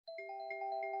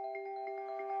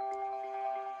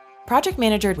Project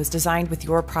Manager was designed with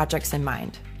your projects in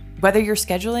mind. Whether you're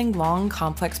scheduling long,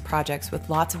 complex projects with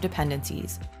lots of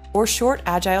dependencies or short,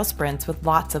 agile sprints with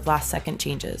lots of last-second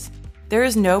changes, there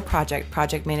is no project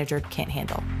Project Manager can't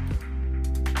handle.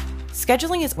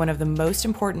 Scheduling is one of the most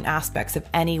important aspects of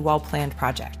any well-planned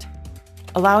project,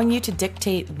 allowing you to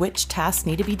dictate which tasks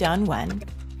need to be done when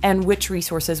and which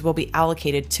resources will be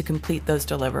allocated to complete those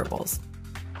deliverables.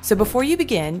 So before you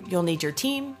begin, you'll need your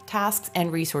team, tasks,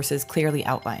 and resources clearly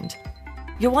outlined.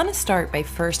 You'll want to start by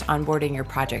first onboarding your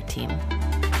project team.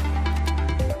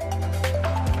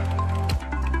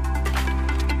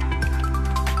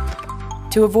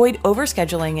 To avoid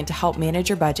overscheduling and to help manage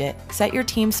your budget, set your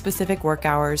team's specific work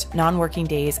hours, non-working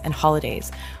days, and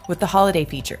holidays with the holiday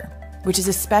feature, which is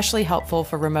especially helpful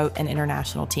for remote and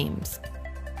international teams.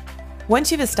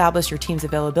 Once you've established your team's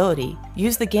availability,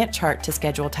 use the Gantt chart to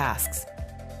schedule tasks.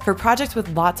 For projects with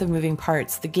lots of moving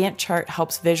parts, the Gantt chart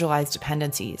helps visualize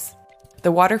dependencies.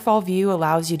 The waterfall view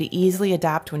allows you to easily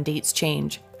adapt when dates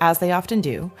change, as they often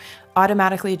do,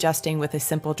 automatically adjusting with a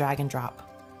simple drag and drop.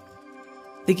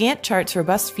 The Gantt chart's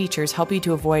robust features help you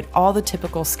to avoid all the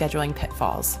typical scheduling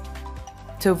pitfalls.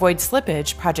 To avoid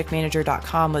slippage,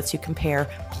 ProjectManager.com lets you compare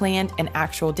planned and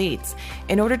actual dates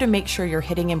in order to make sure you're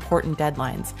hitting important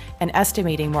deadlines and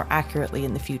estimating more accurately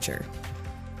in the future.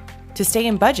 To stay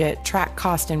in budget, track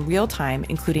cost in real time,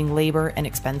 including labor and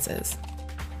expenses.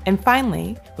 And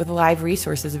finally, with live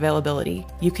resources availability,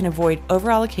 you can avoid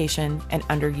overallocation and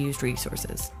underused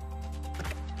resources.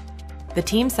 The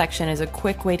team section is a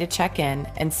quick way to check in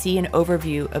and see an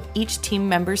overview of each team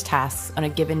member's tasks on a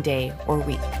given day or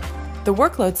week. The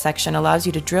workload section allows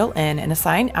you to drill in and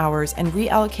assign hours and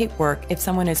reallocate work if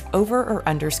someone is over or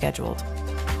under scheduled.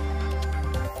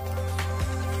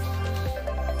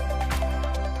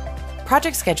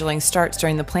 Project scheduling starts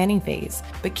during the planning phase,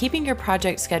 but keeping your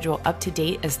project schedule up to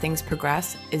date as things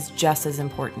progress is just as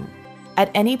important.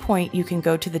 At any point, you can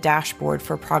go to the dashboard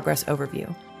for a progress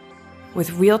overview.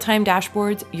 With real-time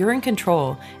dashboards, you're in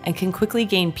control and can quickly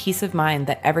gain peace of mind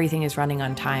that everything is running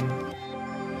on time.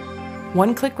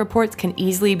 One-click reports can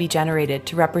easily be generated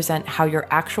to represent how your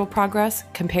actual progress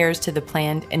compares to the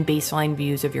planned and baseline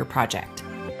views of your project.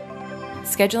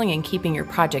 Scheduling and keeping your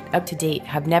project up to date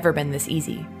have never been this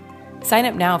easy. Sign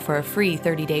up now for a free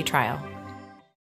 30-day trial.